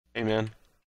Hey man.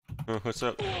 What's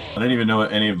up? I don't even know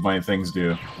what any of my things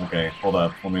do. Okay, hold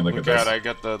up. Let me look at this. God, I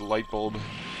got the light bulb.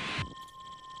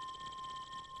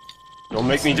 Don't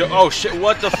make me do- Oh shit,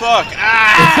 what the fuck?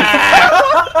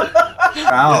 Ah!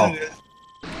 Ow.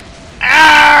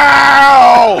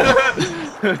 Ow!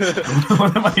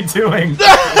 What am I doing?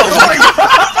 Oh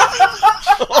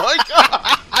my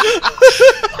god!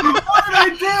 What did I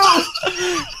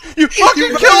do? You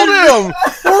fucking killed him!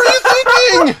 What were you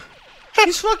thinking?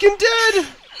 He's fucking dead!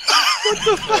 What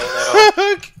the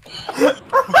fuck?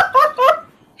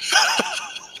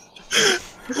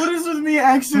 What is with me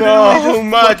accidentally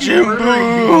No, Majin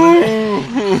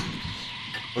Buu!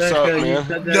 What's up, man?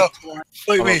 No,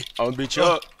 wait, wait. I'm gonna beat you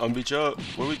up. I'm gonna beat you up.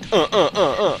 What we?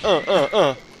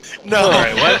 No.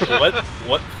 Alright,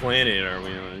 what planet are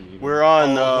we on? We're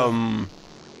on,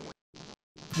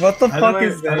 What the fuck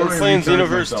is that? we're playing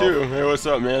Xenoverse 2. Hey, what's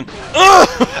up, man?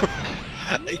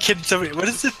 Can somebody, what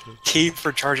is the key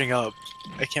for charging up?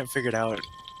 I can't figure it out.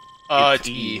 It's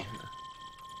E.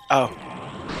 Oh.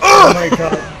 Oh my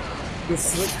god.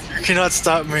 This You cannot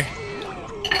stop me.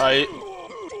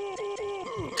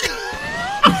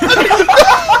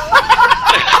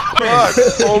 Fuck!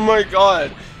 Oh my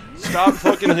god! Stop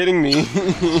fucking hitting me!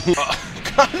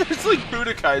 God, it's like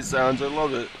Budokai sounds. I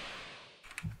love it.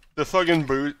 The fucking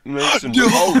boot makes him.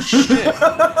 Oh shit!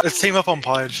 Let's team up on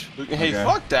Podge. Hey, Okay.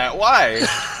 fuck that! Why?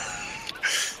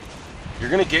 You're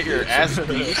gonna get your ass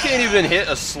beat. You can't even hit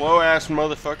a slow ass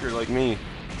motherfucker like me.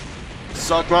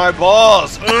 Suck my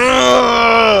balls!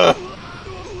 Uh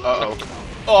oh.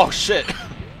 Oh shit!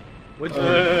 Which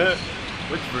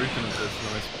version of this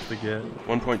am I supposed to get?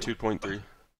 1.2.3.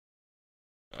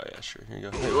 Oh yeah, sure. Here you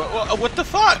go. Hey, what the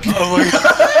fuck? Oh my god.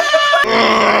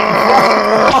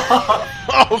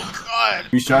 Oh god!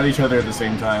 We shot each other at the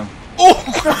same time. Oh!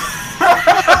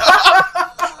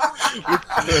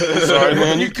 Sorry,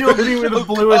 man. You killed me with a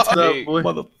blue attack, Hey,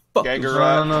 motherfucker.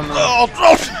 Gaggerat. No.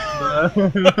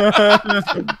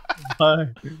 Oh,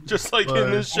 just like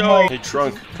in this show. Hey,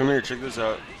 Trunk, come here. Check this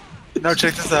out. No,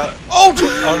 check this out. Oh!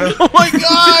 Oh my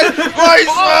god! My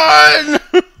son!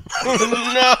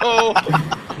 No!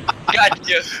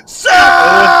 Gotcha. So!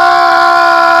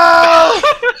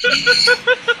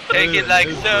 Take it like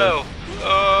so.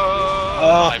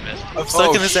 Oh, I missed. I'm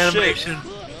stuck in this shit. animation.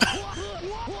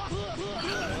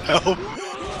 Help.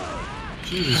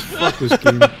 Jesus, fuck this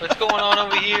game. What's going on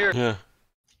over here? Yeah.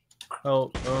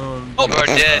 Oh, You are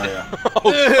dead.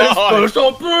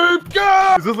 Oh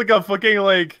god! Is this like a fucking,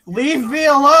 like, Leave me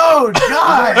alone,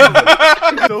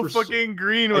 God! so fucking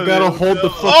green with I gotta it? hold the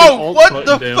fucking Oh, alt what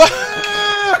button the down.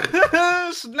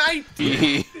 fuck?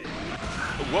 Snipey!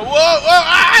 Whoa, whoa, whoa!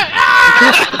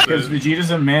 Ah, Because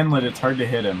Vegeta's a manlet, it's hard to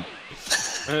hit him.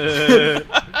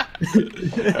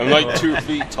 I'm like 2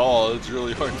 feet tall. It's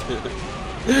really hard to.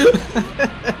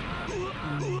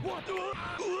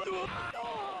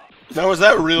 Now, was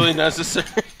that really necessary?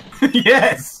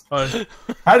 Yes!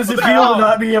 How does it feel to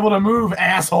not be able to move,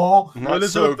 asshole? Not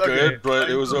so good, but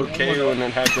it was okay when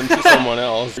it happened to someone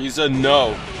else. He said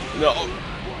no. No.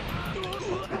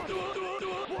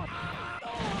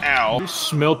 Ow. You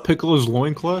smell Piccolo's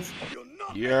loincloth?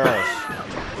 Yes.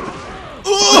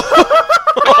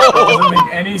 Doesn't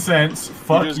make any sense.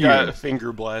 Fuck You just you. got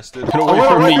finger blasted. Get away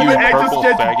from me, you purple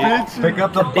faggot. Pick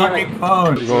up the fucking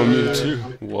phone. You're going to too.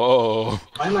 Whoa.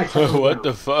 What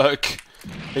the fuck?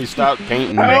 Hey, stop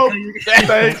painting. Help!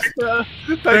 Thanks.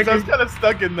 Thanks, I was kind of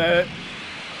stuck in that.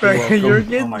 You're Oh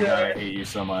getting my god, I hate you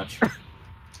so much.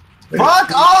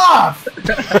 Fuck off!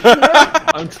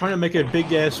 I'm trying to make a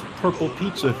big ass purple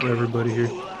pizza for everybody here.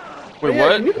 Wait,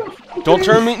 what? Don't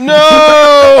turn me. No!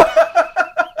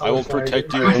 I will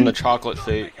protect you from the chocolate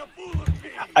fate.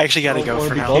 I actually gotta go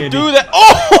for now. Don't do that.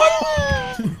 Oh!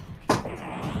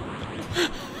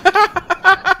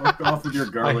 Fuck off with your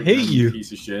garlic. I hate you.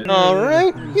 Piece of shit.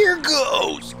 Alright, here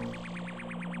goes.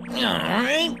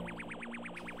 Alright.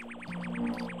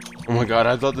 Oh my god,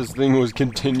 I thought this thing was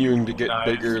continuing to get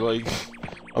bigger. Like,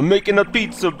 I'm making a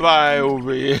pizza pie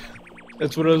over here.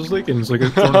 That's what I was thinking. It's like a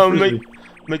I'm corn frisbee.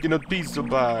 making a pizza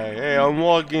pie. Hey, I'm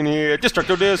walking here.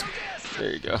 Destructo disc.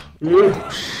 There you go. Oh,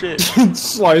 shit.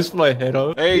 Sliced my head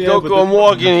off. Hey, Yeah, Goku, but I'm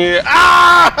walking here.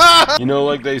 Ah! You know,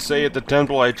 like they say at the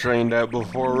temple I trained at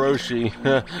before Roshi.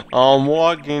 I'm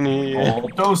walking here. All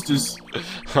toasters.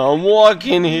 I'm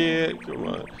walking here. Come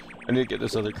on. I need to get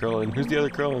this other Krillin. Who's the other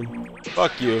Krillin?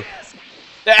 Fuck you.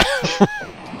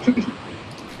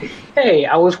 Hey,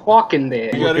 I was walking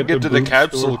there. You gotta at get the to the boot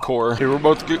capsule store. core. Hey, we're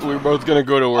both gonna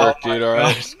go to work, dude. All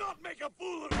right.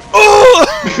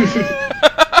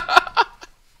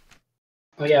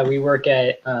 Oh yeah, we work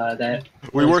at that.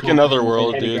 We work in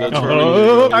Otherworld, dude. That's where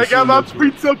Oh, we I got my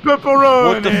pizza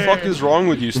pepperoni. What the fuck is wrong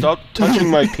with you? Stop touching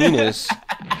my penis.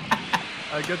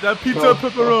 I got that pizza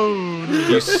pepperoni.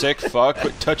 You sick fuck.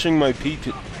 Quit touching my pee.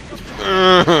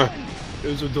 It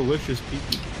was a delicious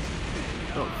pizza.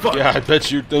 Oh, fuck. Yeah, I bet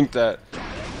you'd think that.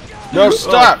 No,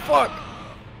 stop! Oh, fuck.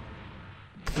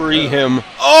 Free him.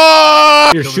 Oh!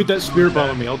 Here, shoot that spirit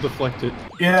bomb at me. I'll deflect it.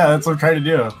 Yeah, that's what I'm trying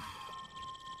to do.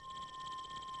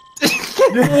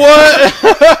 What?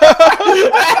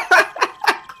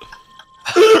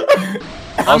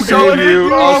 I'll save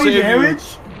you. I'll save you. Damage?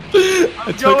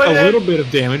 I took a little bit of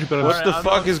damage, but What I'm the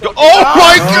fuck is going? Oh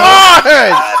my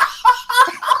god!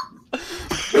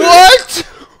 What?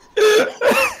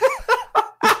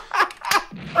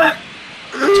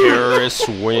 Terrorists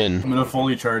win. I'm gonna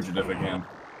fully charge it if I can.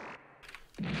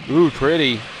 Ooh,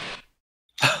 pretty.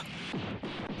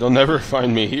 They'll never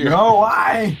find me here. No,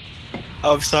 why?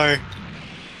 Oh, I'm sorry.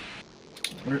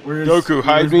 Where's, Goku,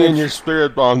 hide where's me in Mitch? your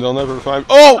spirit bomb. They'll never find.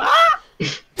 Oh!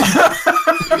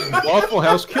 Waffle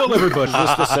House killed everybody. Is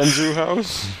this the Senzu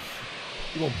house?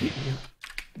 You won't beat me.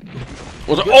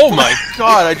 Oh my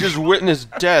god! I just witnessed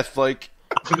death, like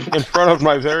in front of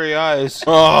my very eyes.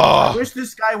 Oh! I wish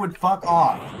this guy would fuck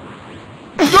off.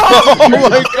 Oh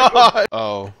my god!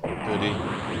 Oh, goody.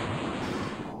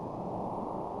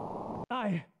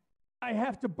 I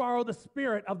have to borrow the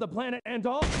spirit of the planet and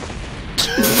all.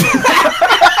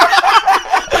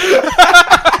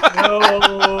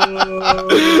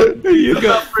 You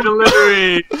got for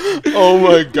delivery. Oh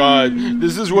my god!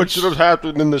 This is what should have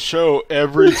happened in the show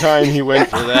every time he went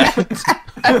for that.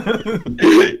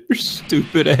 Your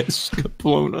stupid ass got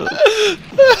blown up.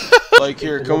 Like,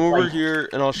 here, come over here,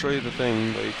 and I'll show you the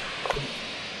thing. Like,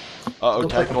 uh-oh,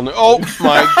 tactical nuke. Oh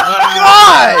my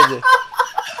god!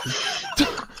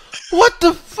 What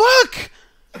the fuck?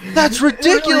 That's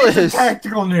ridiculous!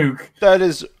 Tactical nuke. That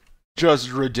is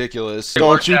just ridiculous.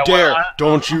 Don't you dare!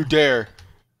 Don't you dare! I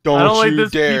don't Don't like you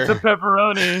this dare! pizza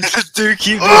pepperoni. Dude,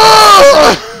 keep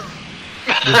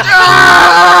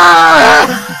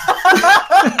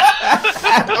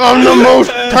I'm the most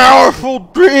powerful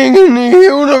being in the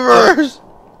universe!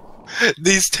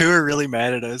 These two are really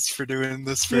mad at us for doing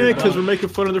this. For Yeah, because we're making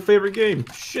fun of their favorite game.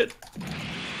 Shit.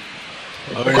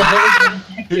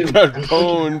 You got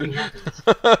boned.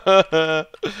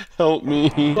 Help me.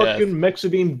 Fucking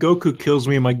Mexidine Goku kills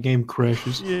me and my game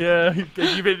crashes. Yeah, I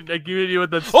give it you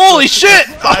with the. Holy shit!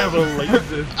 I have a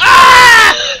laser.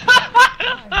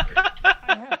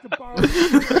 I have to borrow the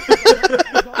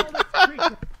spirit of all its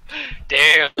creatures.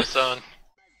 Damn, son.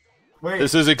 Wait,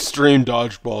 This is extreme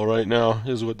dodgeball right now,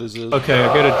 is what this is. Okay, I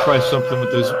gotta try something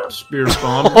with this spirit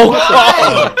bomb. Oh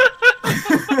god!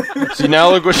 See, now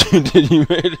look what you did. You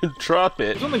made him drop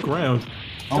it. It's on the ground.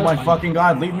 oh my fucking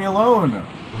god, leave me alone.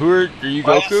 Who are you,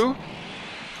 Goku?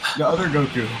 The other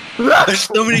Goku. There's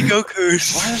so many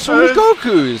Gokus. Why are so many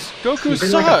Gokus? Goku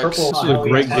Bring like a sucks. purple- This is a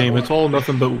great game. It's all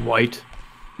nothing but white.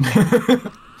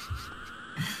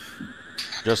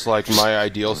 Just like my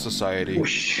ideal society. The I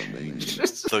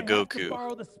have to Goku.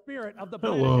 borrow the spirit of the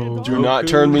planet Hello. and all Do its not Goku.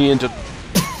 turn me into.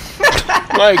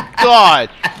 My god!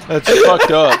 That's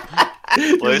fucked up.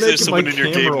 Why is there making someone my in your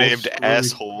game camera all named screwy.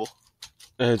 Asshole?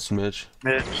 It's Mitch.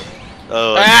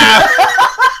 Oh, Ah!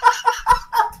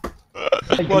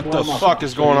 What the fuck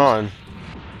is going on?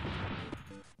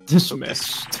 This mess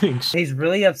stinks. He's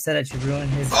really upset that you ruined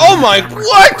his. Oh my.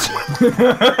 What?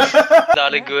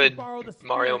 Not a good borrow the spirit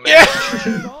Mario of map.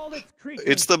 all its creatures.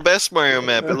 it's the best Mario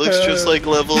map. It looks just like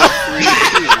level 3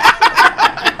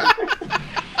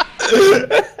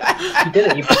 You did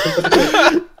it. You put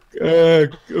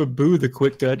the Boo the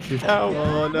quick touch. Ow.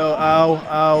 Oh no! Ow!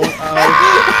 Ow!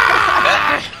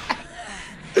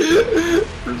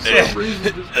 For some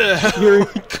reason, just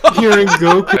hearing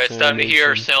Goku. Alright, it's time to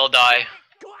hear Cell die.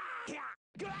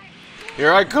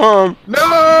 Here I come. No!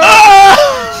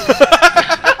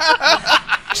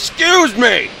 Excuse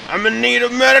me! I'm in need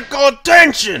of medical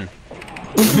attention!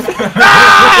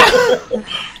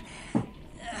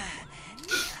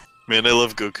 Man, I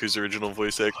love Goku's original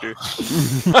voice actor.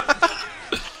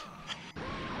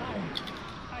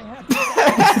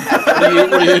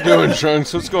 What are you doing,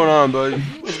 Trunks? What's going on, buddy?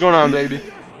 What's going on, baby?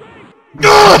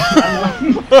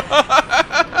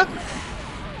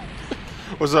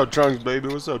 What's up, Trunks, baby?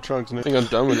 What's up, Trunks? I think I'm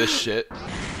done with this shit.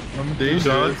 I'm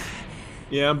done.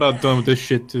 Yeah, I'm about done with this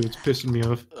shit too. It's pissing me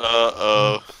off.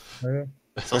 Uh-oh.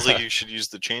 Sounds like you should use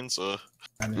the chainsaw.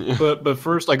 But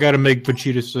first, I gotta make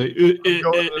Vegeta say,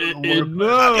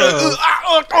 no.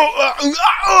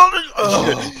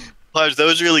 Plaj, that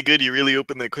was really good. You really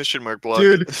opened the question mark block.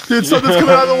 Dude, something's coming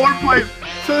out of the warp pipe.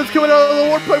 Something's coming out of the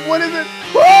warp pipe. What is it?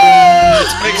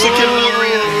 It's Mexican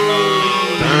warrior.